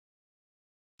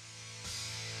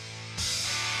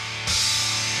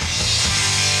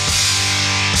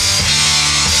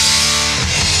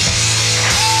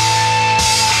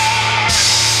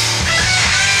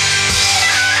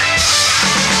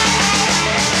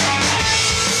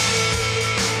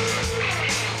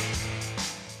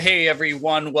Hey,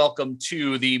 everyone. Welcome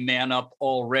to the Man Up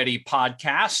Already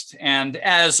podcast. And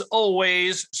as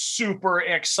always, super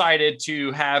excited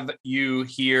to have you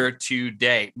here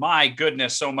today. My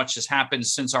goodness, so much has happened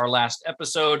since our last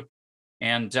episode.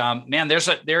 And man,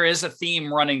 there is a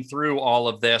theme running through all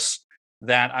of this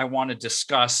that I want to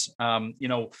discuss.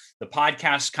 The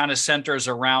podcast kind of centers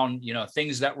around,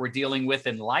 things that we're dealing with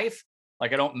in life.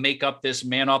 Like I don't make up this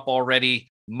Man Up Already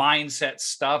mindset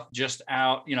stuff just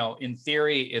out, in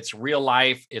theory. It's real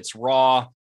life, it's raw,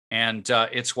 and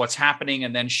it's what's happening,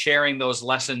 and then sharing those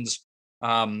lessons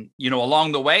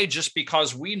along the way, just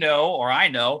because we know, or I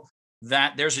know,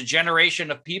 that there's a generation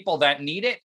of people that need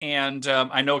it, and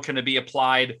I know it can be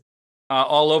applied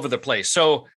all over the place.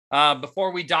 So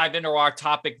before we dive into our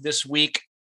topic this week,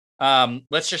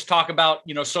 let's just talk about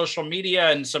social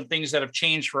media and some things that have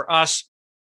changed for us.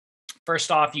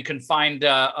 First off, you can find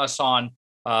us on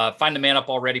find the Man Up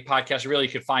Already podcast. Really,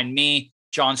 you could find me,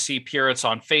 John C. Puritz,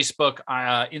 on Facebook,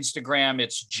 Instagram.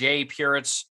 It's J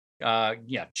Puritz.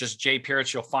 Just J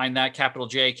Puritz. You'll find that, capital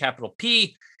J, capital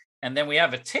P. And then we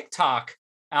have a TikTok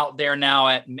out there now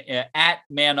at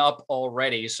Man Up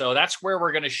Already. So that's where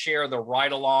we're going to share the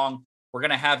ride along. We're going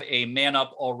to have a Man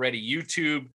Up Already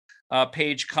YouTube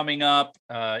page coming up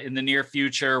in the near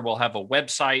future. We'll have a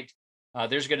website.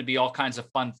 There's going to be all kinds of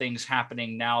fun things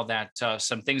happening now that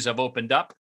some things have opened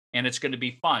up, and it's going to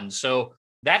be fun. So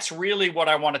that's really what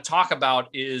I want to talk about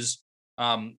is,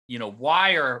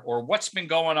 why or what's been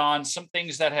going on, some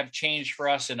things that have changed for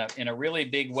us in a really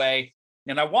big way.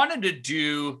 And I wanted to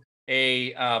do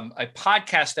a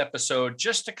podcast episode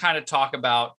just to kind of talk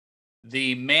about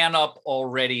the Man Up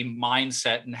Already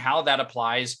mindset and how that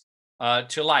applies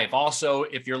to life. Also,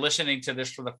 if you're listening to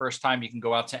this for the first time, you can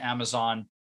go out to Amazon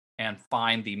and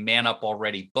find the Man Up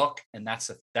Already book, and that's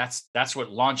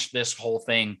what launched this whole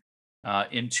thing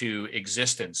into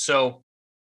existence. So,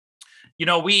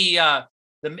 the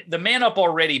Man Up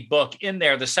Already book, in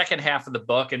there, the second half of the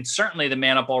book, and certainly the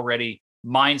Man Up Already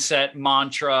mindset,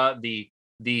 mantra,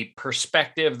 the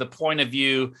perspective, the point of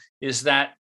view is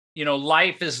that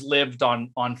life is lived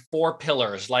on four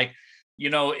pillars. Like,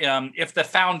 if the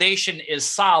foundation is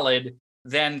solid,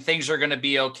 then things are going to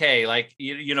be okay. Like,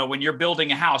 when you're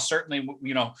building a house, certainly,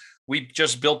 we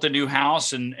just built a new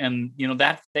house, and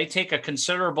that they take a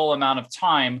considerable amount of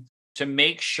time to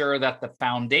make sure that the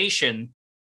foundation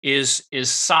is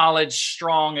solid,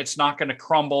 strong. It's not going to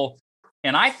crumble.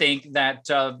 And I think that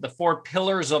the four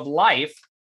pillars of life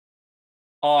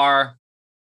are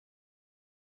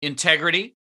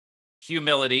integrity,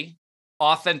 humility,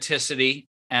 authenticity,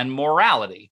 and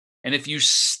morality. And if you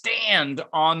stand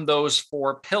on those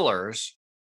four pillars,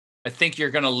 I think you're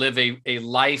going to live a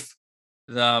life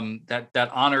that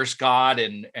honors God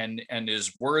and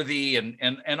is worthy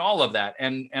and all of that.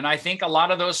 And I think a lot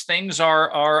of those things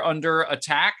are under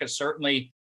attack. And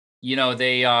certainly,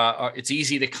 it's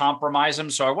easy to compromise them.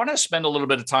 So I want to spend a little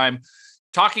bit of time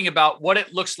talking about what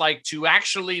it looks like to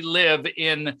actually live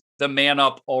in the Man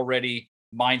Up Already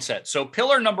mindset. So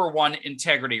pillar number one,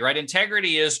 integrity, right?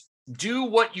 Integrity is do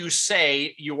what you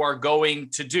say you are going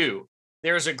to do.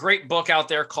 There's a great book out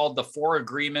there called The Four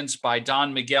Agreements by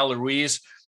Don Miguel Ruiz.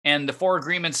 And the Four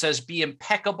Agreements says, be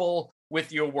impeccable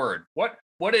with your word. What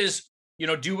is,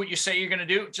 do what you say you're going to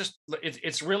do?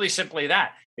 It's really simply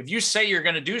that. If you say you're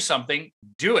going to do something,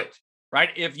 do it, right?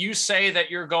 If you say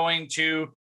that you're going to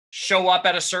show up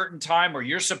at a certain time, or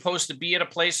you're supposed to be at a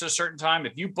place at a certain time,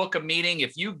 if you book a meeting,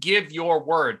 if you give your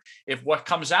word, if what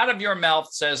comes out of your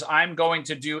mouth says, I'm going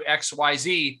to do X, Y,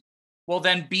 Z, well,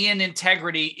 then be in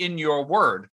integrity in your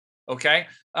word. Okay.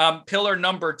 Pillar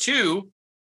number two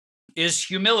is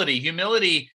humility.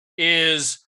 Humility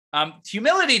does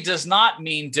not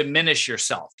mean diminish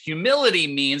yourself. Humility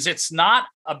means it's not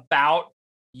about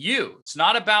you. It's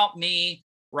not about me,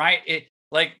 right?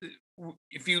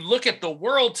 If you look at the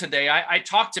world today, I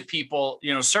talk to people,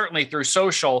 certainly through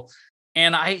social,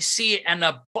 and I see an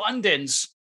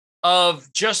abundance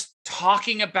of just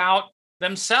talking about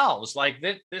themselves. Like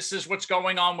this is what's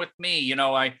going on with me.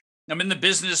 I'm in the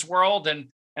business world, and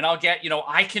I'll get,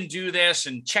 I can do this,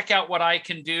 and check out what I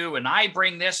can do, and I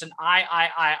bring this, and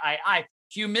I.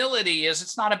 Humility is,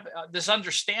 it's not this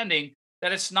understanding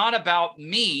that it's not about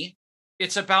me.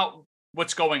 It's about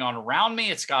what's going on around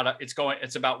me. It's about what's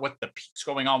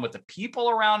going on with the people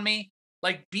around me.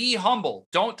 Like, be humble.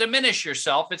 Don't diminish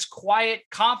yourself. It's quiet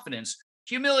confidence.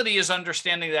 Humility is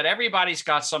understanding that everybody's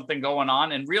got something going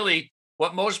on. And really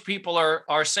what most people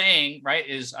are saying, right,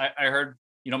 is I heard,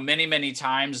 many, many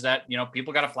times that,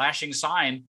 people got a flashing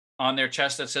sign on their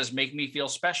chest that says, make me feel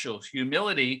special.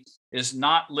 Humility is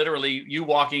not literally you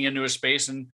walking into a space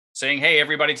and saying, hey,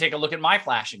 everybody take a look at my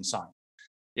flashing sign.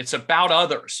 It's about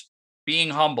others, being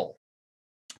humble.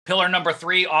 Pillar number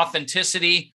 3,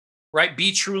 authenticity, right?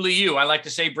 Be truly you. I like to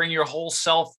say, bring your whole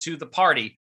self to the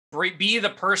party. Be the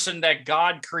person that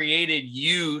God created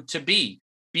you to be.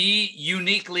 Be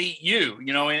uniquely you.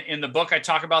 You know, in the book, I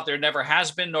talk about there never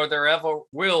has been nor there ever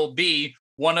will be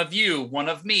one of you, one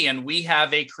of me. And we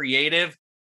have a creative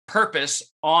purpose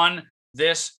on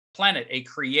this planet, a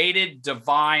created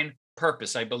divine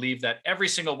purpose. I believe that every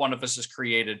single one of us is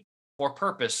created for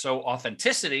purpose. So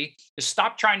authenticity is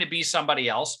stop trying to be somebody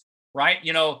else, right?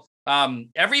 You know,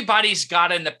 everybody's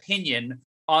got an opinion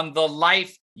on the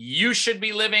life you should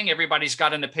be living. Everybody's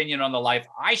got an opinion on the life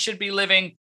I should be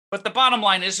living. But the bottom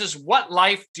line is what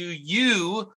life do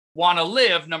you want to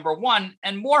live, number one?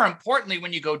 And more importantly,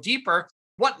 when you go deeper,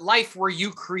 what life were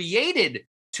you created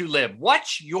to live?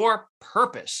 What's your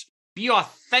purpose? Be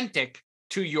authentic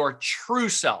to your true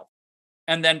self.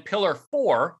 And then pillar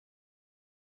 4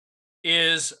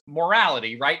 is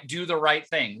morality, right? Do the right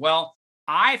thing. Well,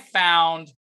 I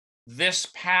found this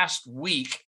past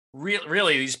week,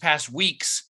 really these past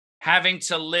weeks, having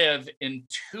to live in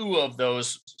 2 of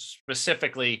those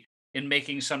specifically in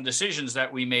making some decisions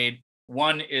that we made.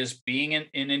 One is being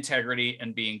in integrity,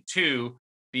 and being 2,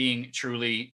 being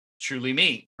truly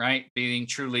me, right? Being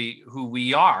truly who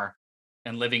we are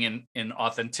and living in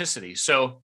authenticity.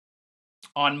 So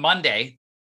on Monday,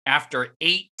 after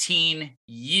 18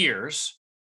 years,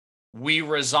 we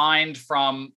resigned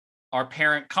from our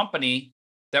parent company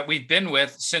that we've been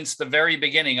with since the very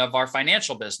beginning of our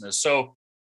financial business. So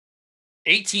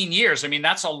 18 years, I mean,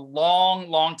 that's a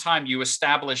long time. You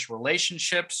establish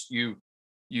relationships, you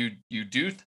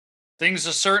do things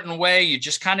a certain way, you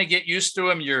just kind of get used to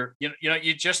them.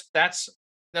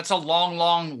 That's a long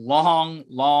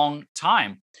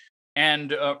time.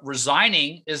 And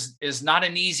resigning is not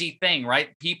an easy thing,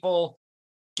 right? People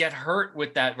get hurt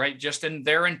with that, right? Just in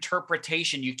their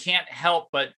interpretation. You can't help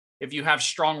but, if you have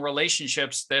strong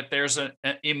relationships, that there's an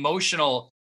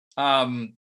emotional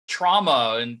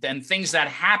trauma and things that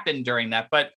happen during that.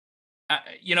 But,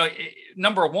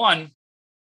 number one,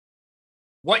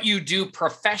 what you do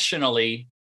professionally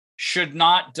should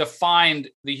not define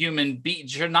the human being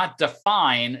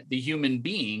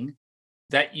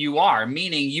that you are,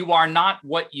 meaning you are not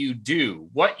what you do.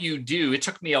 What you do, it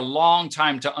took me a long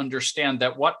time to understand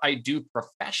that what I do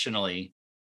professionally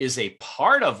is a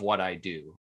part of what I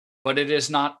do, but it is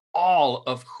not all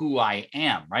of who I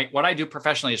am, right? What I do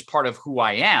professionally is part of who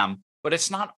I am, but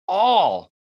it's not all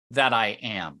that I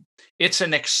am. It's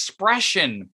an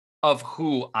expression of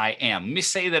who I am. Let me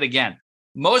say that again.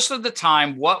 Most of the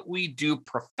time, what we do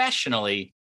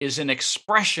professionally is an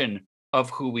expression of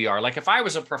who we are. Like if I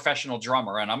was a professional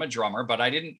drummer, and I'm a drummer, but I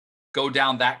didn't go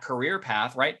down that career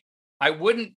path, right? I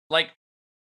wouldn't, like,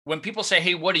 when people say,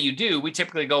 hey, what do you do? We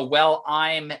typically go, well,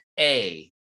 I'm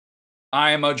a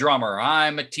drummer,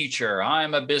 I'm a teacher,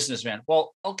 I'm a businessman.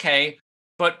 Well, okay,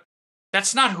 but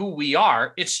that's not who we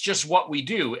are. It's just what we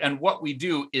do. And what we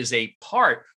do is a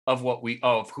part of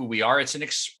who we are. It's an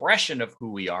expression of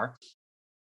who we are.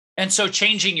 And so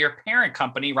changing your parent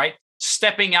company, right?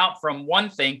 Stepping out from one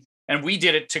thing, and we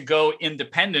did it to go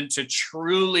independent, to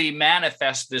truly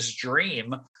manifest this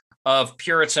dream of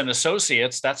Puritan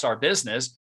Associates. That's our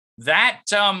business. That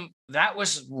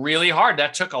was really hard.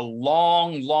 That took a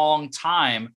long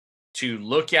time to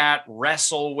look at,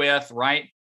 wrestle with, right?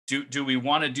 Do we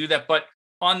want to do that? But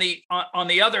on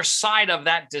the other side of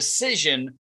that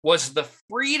decision was the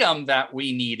freedom that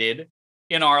we needed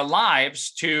in our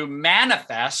lives to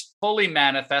fully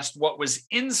manifest what was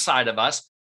inside of us.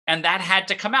 And that had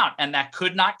to come out. And that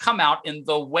could not come out in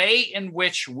the way in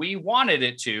which we wanted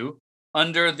it to,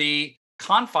 under the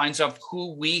confines of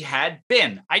who we had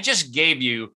been. I just gave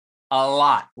you a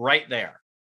lot right there.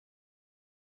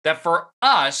 That for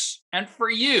us and for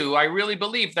you, I really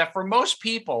believe that for most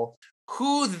people,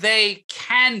 who they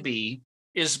can be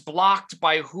is blocked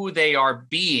by who they are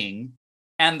being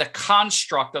and the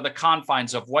construct of the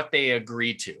confines of what they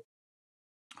agree to.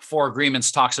 4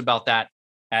 Agreements talks about that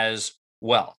as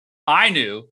well. I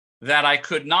knew that I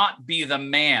could not be the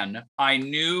man I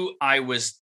knew I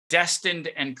was destined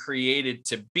and created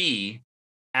to be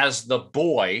as the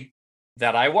boy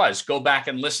that I was. Go back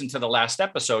and listen to the last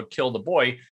episode, Kill the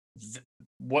Boy.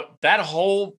 What that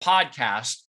whole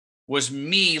podcast was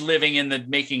me living in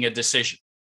making a decision,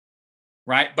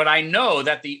 right? But I know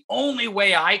that the only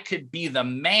way I could be the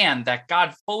man that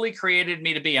God fully created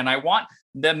me to be, and I want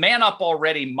the Man Up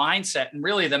Already mindset, and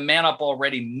really the Man Up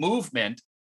Already movement,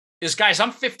 is, guys,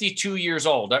 I'm 52 years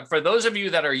old. For those of you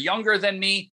that are younger than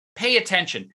me, pay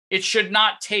attention. It should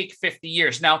not take 50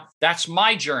 years. Now, that's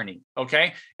my journey,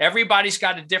 okay? Everybody's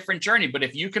got a different journey, but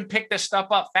if you can pick this stuff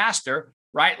up faster,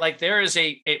 right? Like there is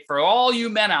for all you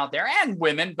men out there and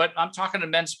women, but I'm talking to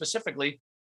men specifically,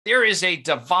 there is a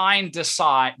divine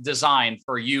design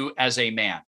for you as a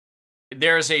man.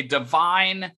 There is a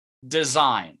divine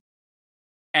design.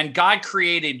 And God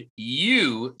created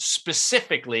you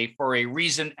specifically for a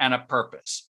reason and a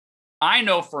purpose. I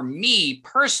know for me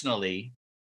personally,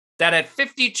 that at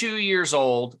 52 years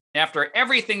old, after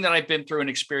everything that I've been through and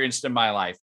experienced in my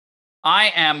life,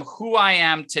 I am who I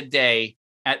am today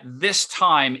at this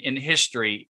time in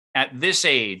history, at this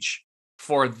age,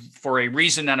 for a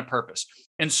reason and a purpose.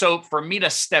 And so for me to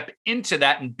step into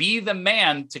that and be the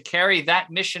man to carry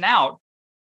that mission out,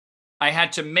 I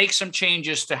had to make some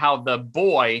changes to how the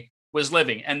boy was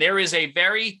living. And there is a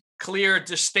very clear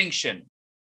distinction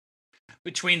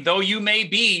between, though you may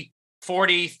be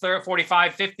 40, 30,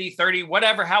 45, 50, 30,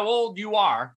 whatever, how old you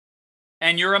are,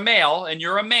 and you're a male and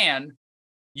you're a man,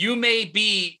 you may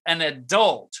be an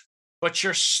adult, but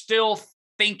you're still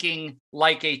thinking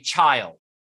like a child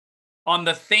on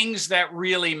the things that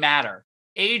really matter.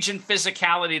 Age and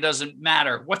physicality doesn't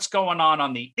matter. What's going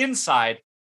on the inside?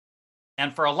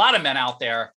 And for a lot of men out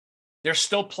there, they're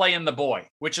still playing the boy,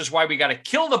 which is why we got to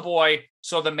kill the boy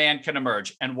so the man can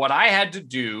emerge. And what I had to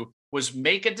do was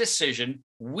make a decision.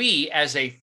 We as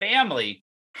a family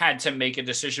had to make a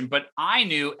decision, but I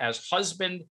knew as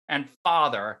husband and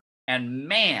father and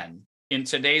man in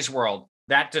today's world,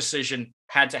 that decision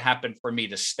had to happen for me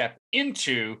to step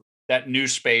into that new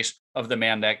space of the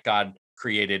man that God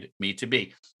created me to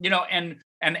be. And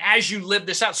as you live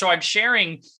this out, so I'm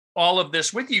sharing all of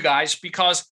this with you guys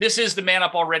because this is the man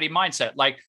up already mindset.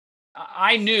 Like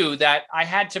I knew that I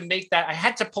had to make that, I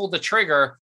had to pull the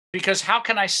trigger, because how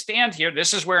can I stand here?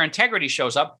 This is where integrity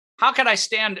shows up. How can I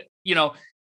stand,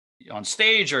 on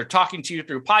stage or talking to you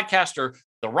through podcast or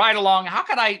the ride along? How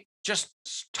could I just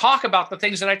talk about the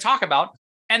things that I talk about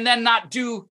and then not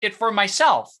do it for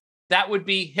myself? That would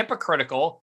be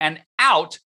hypocritical and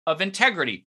out of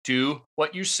integrity. Do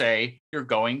what you say you're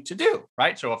going to do,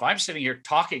 right? So if I'm sitting here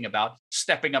talking about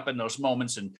stepping up in those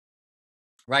moments and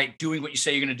right, doing what you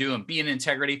say you're going to do and be in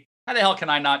integrity, how the hell can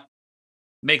I not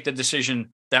make the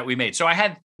decision that we made? So I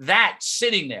had that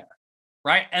sitting there,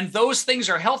 right? And those things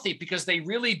are healthy because they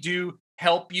really do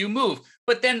help you move.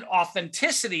 But then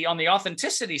authenticity, on the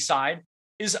authenticity side,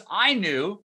 is I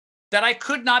knew that I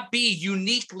could not be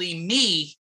uniquely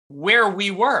me where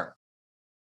we were.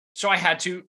 So I had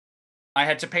to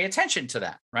pay attention to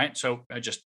that, right? So I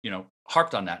just,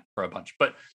 harped on that for a bunch.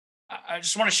 But I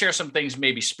just want to share some things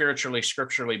maybe spiritually,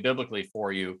 scripturally, biblically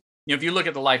for you. If you look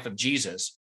at the life of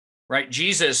Jesus, right?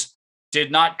 Jesus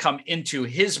did not come into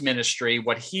his ministry,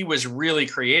 what he was really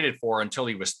created for, until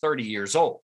he was 30 years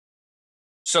old.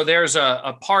 So there's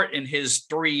a part in his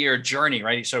 3-year journey,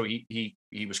 right? So he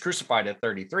was crucified at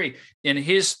 33. In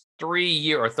his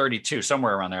 3-year or 32,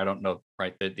 somewhere around there, I don't know,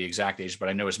 right, the exact age, but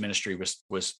I know his ministry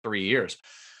was 3 years.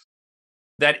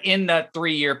 That in that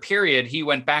 3-year period, he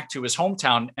went back to his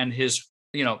hometown, and his,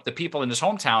 the people in his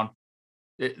hometown,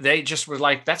 they just were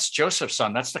like, that's Joseph's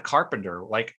son. That's the carpenter.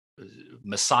 Like,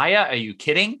 Messiah? Are you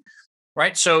kidding?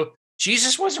 Right? So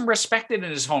Jesus wasn't respected in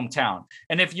his hometown.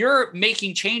 And if you're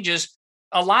making changes,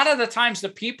 a lot of the times the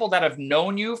people that have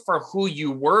known you for who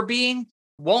you were being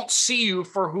won't see you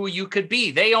for who you could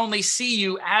be. They only see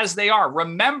you as they are.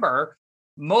 Remember,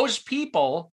 most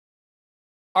people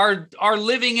are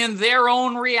living in their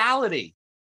own reality,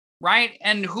 right?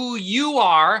 And who you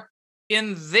are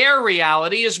in their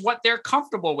reality is what they're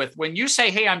comfortable with. When you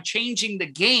say, hey, I'm changing the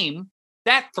game,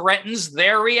 that threatens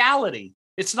their reality.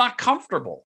 It's not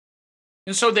comfortable.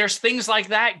 And so there's things like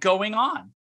that going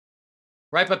on,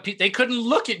 right? But they couldn't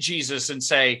look at Jesus and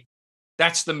say,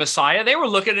 that's the Messiah. They were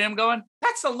looking at him going,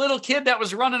 that's the little kid that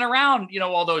was running around,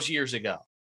 all those years ago.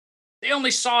 They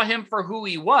only saw him for who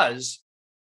he was,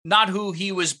 not who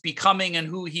he was becoming and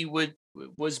who he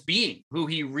was being, who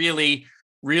he really,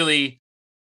 really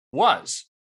was.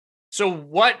 So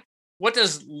what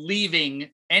does leaving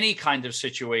any kind of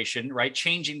situation, right,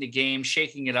 changing the game,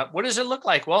 shaking it up, what does it look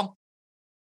like? Well,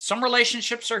 some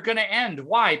relationships are going to end.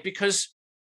 Why? Because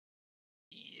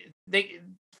they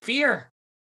fear,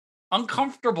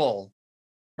 uncomfortable,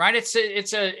 right? It's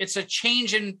a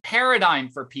change in paradigm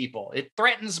for people. It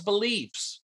threatens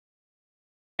beliefs,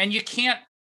 and you can't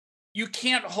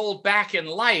hold back in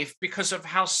life because of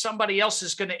how somebody else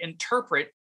is going to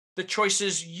interpret the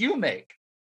choices you make,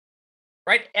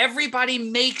 right? Everybody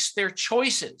makes their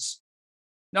choices.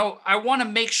 No, I want to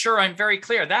make sure I'm very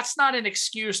clear. That's not an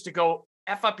excuse to go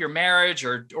F up your marriage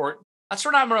or That's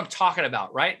what I'm talking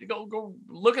about, right? Go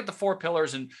look at the four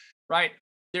pillars and right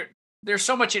there. There's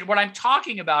so much. What I'm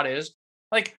talking about is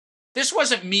like this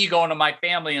wasn't me going to my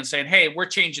family and saying, "Hey, we're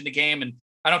changing the game, and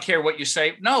I don't care what you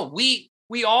say." No, we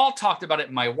all talked about it.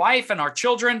 My wife and our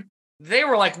children, they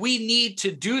were like, "We need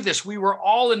to do this." We were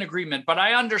all in agreement, but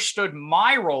I understood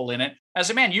my role in it as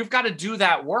a man. You've got to do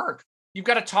that work. You've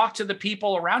got to talk to the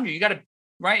people around you. You got to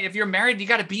right. If you're married, you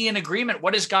got to be in agreement.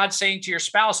 What is God saying to your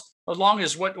spouse? As long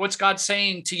as what's God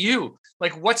saying to you?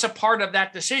 Like what's a part of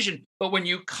that decision? But when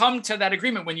you come to that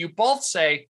agreement, when you both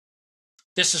say,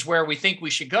 this is where we think we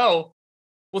should go,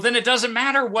 well, then it doesn't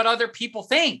matter what other people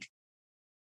think.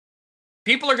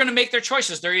 People are going to make their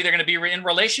choices. They're either going to be in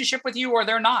relationship with you or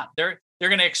they're not. They're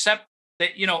going to accept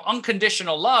that,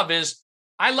 unconditional love is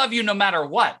I love you no matter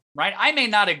what, right? I may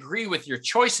not agree with your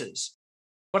choices,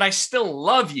 but I still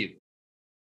love you.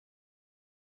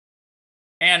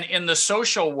 And in the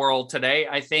social world today,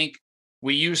 I think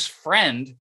we use friend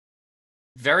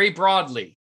very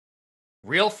broadly.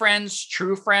 Real friends,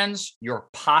 true friends, your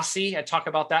posse, I talk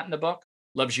about that in the book,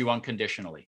 loves you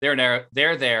unconditionally. They're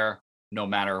there no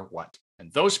matter what.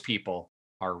 And those people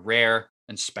are rare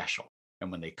and special.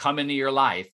 And when they come into your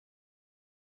life,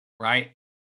 right,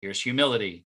 here's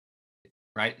humility,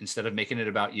 right? Instead of making it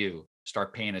about you,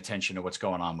 start paying attention to what's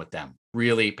going on with them.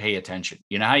 Really pay attention.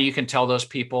 You know how you can tell those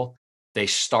people? They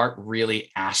start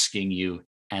really asking you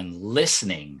and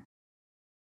listening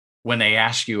when they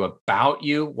ask you about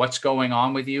you, what's going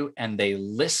on with you, and they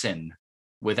listen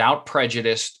without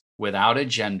prejudice, without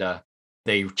agenda.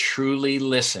 They truly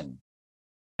listen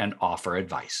and offer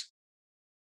advice.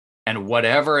 And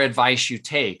whatever advice you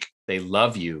take, they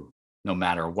love you no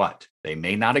matter what. They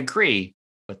may not agree,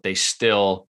 but they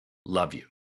still love you.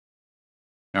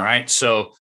 All right.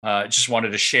 So just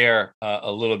wanted to share a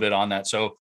little bit on that.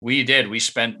 So we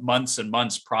spent months and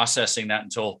months processing that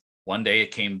until one day it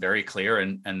came very clear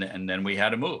and then we had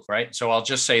to move. Right. So I'll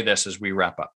just say this as we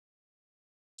wrap up.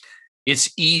 It's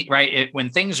right.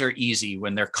 When things are easy,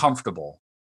 when they're comfortable,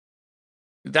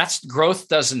 that's growth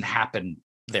doesn't happen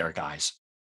there, guys.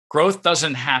 Growth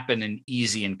doesn't happen in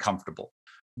easy and comfortable.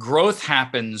 Growth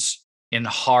happens in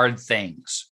hard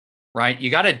things, right? You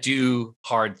got to do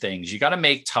hard things. You got to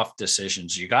make tough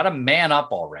decisions. You got to man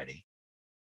up already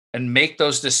and make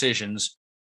those decisions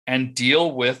and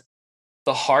deal with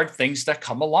the hard things that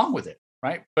come along with it,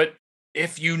 right? But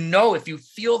if you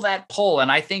feel that pull, and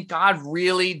I think God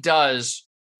really does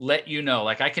let you know,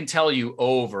 like I can tell you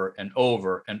over and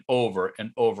over and over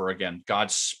and over again,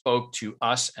 God spoke to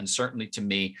us and certainly to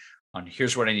me on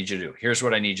here's what I need you to do. Here's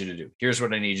what I need you to do. Here's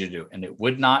what I need you to do. And it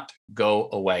would not go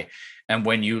away. And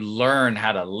when you learn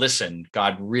how to listen,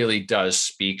 God really does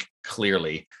speak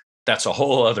clearly. That's a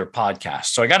whole other podcast.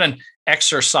 So I got an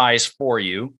exercise for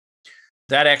you.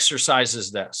 That exercise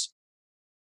is this.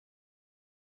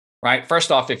 Right.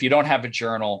 First off, if you don't have a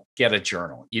journal, get a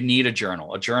journal. You need a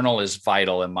journal. A journal is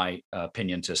vital, in my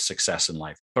opinion, to success in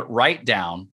life. But write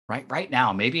down, right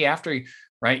now, maybe after,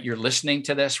 you're listening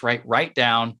to this, write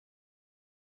down,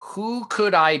 who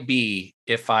could I be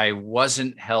if I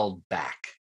wasn't held back?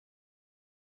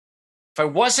 If I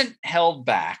wasn't held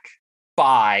back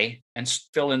by, and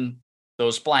fill in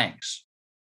those blanks.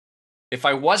 If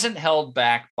I wasn't held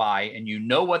back by, and you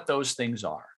know what those things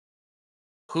are,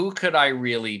 who could I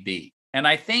really be? And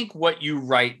I think what you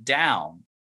write down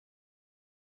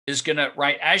is going to,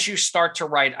 as you start to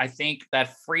write, I think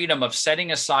that freedom of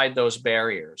setting aside those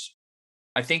barriers,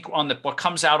 I think what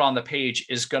comes out on the page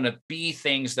is going to be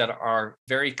things that are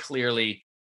very clearly,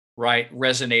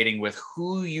 resonating with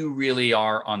who you really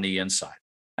are on the inside.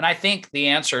 And I think the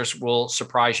answers will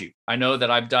surprise you. I know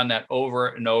that I've done that over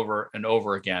and over and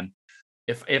over again.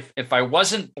 If I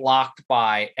wasn't blocked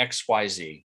by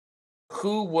XYZ,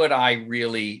 who would I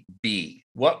really be?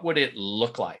 What would it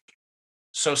look like?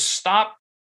 So stop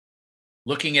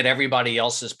looking at everybody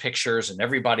else's pictures and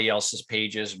everybody else's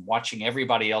pages and watching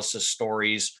everybody else's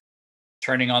stories,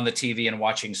 turning on the TV and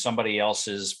watching somebody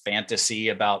else's fantasy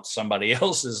about somebody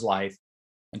else's life,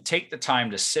 and take the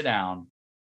time to sit down and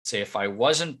say, if I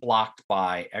wasn't blocked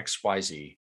by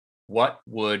XYZ, what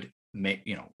would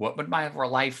my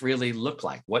life really look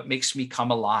like? What makes me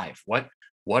come alive? What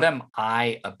am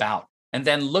I about? And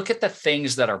then look at the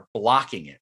things that are blocking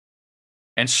it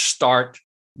and start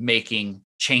making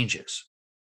changes.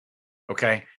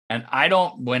 Okay. And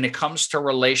when it comes to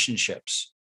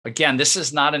relationships, again, this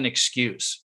is not an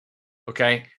excuse.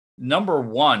 Okay. Number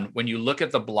one, when you look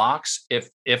at the blocks,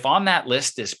 if on that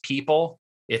list is people,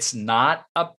 it's not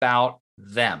about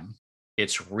them.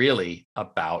 It's really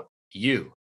about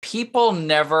you. People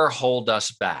never hold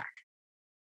us back.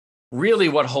 Really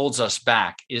what holds us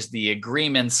back is the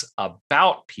agreements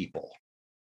about people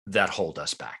that hold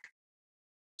us back.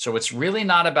 So it's really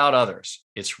not about others.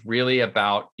 It's really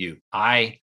about you.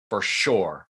 I, for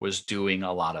sure, was doing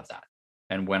a lot of that.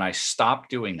 And when I stopped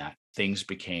doing that, things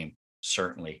became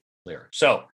certainly clearer.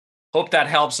 So hope that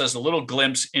helps as a little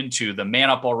glimpse into the man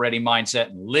up already mindset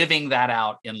and living that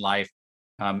out in life.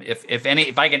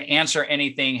 If I can answer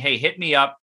anything, hey, hit me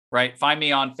up, right? Find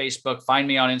me on Facebook, find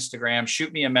me on Instagram,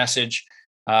 shoot me a message,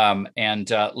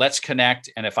 and let's connect.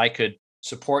 And if I could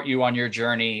support you on your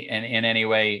journey in any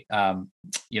way,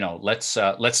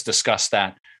 let's discuss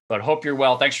that. But hope you're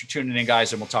well. Thanks for tuning in,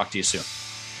 guys, and we'll talk to you soon.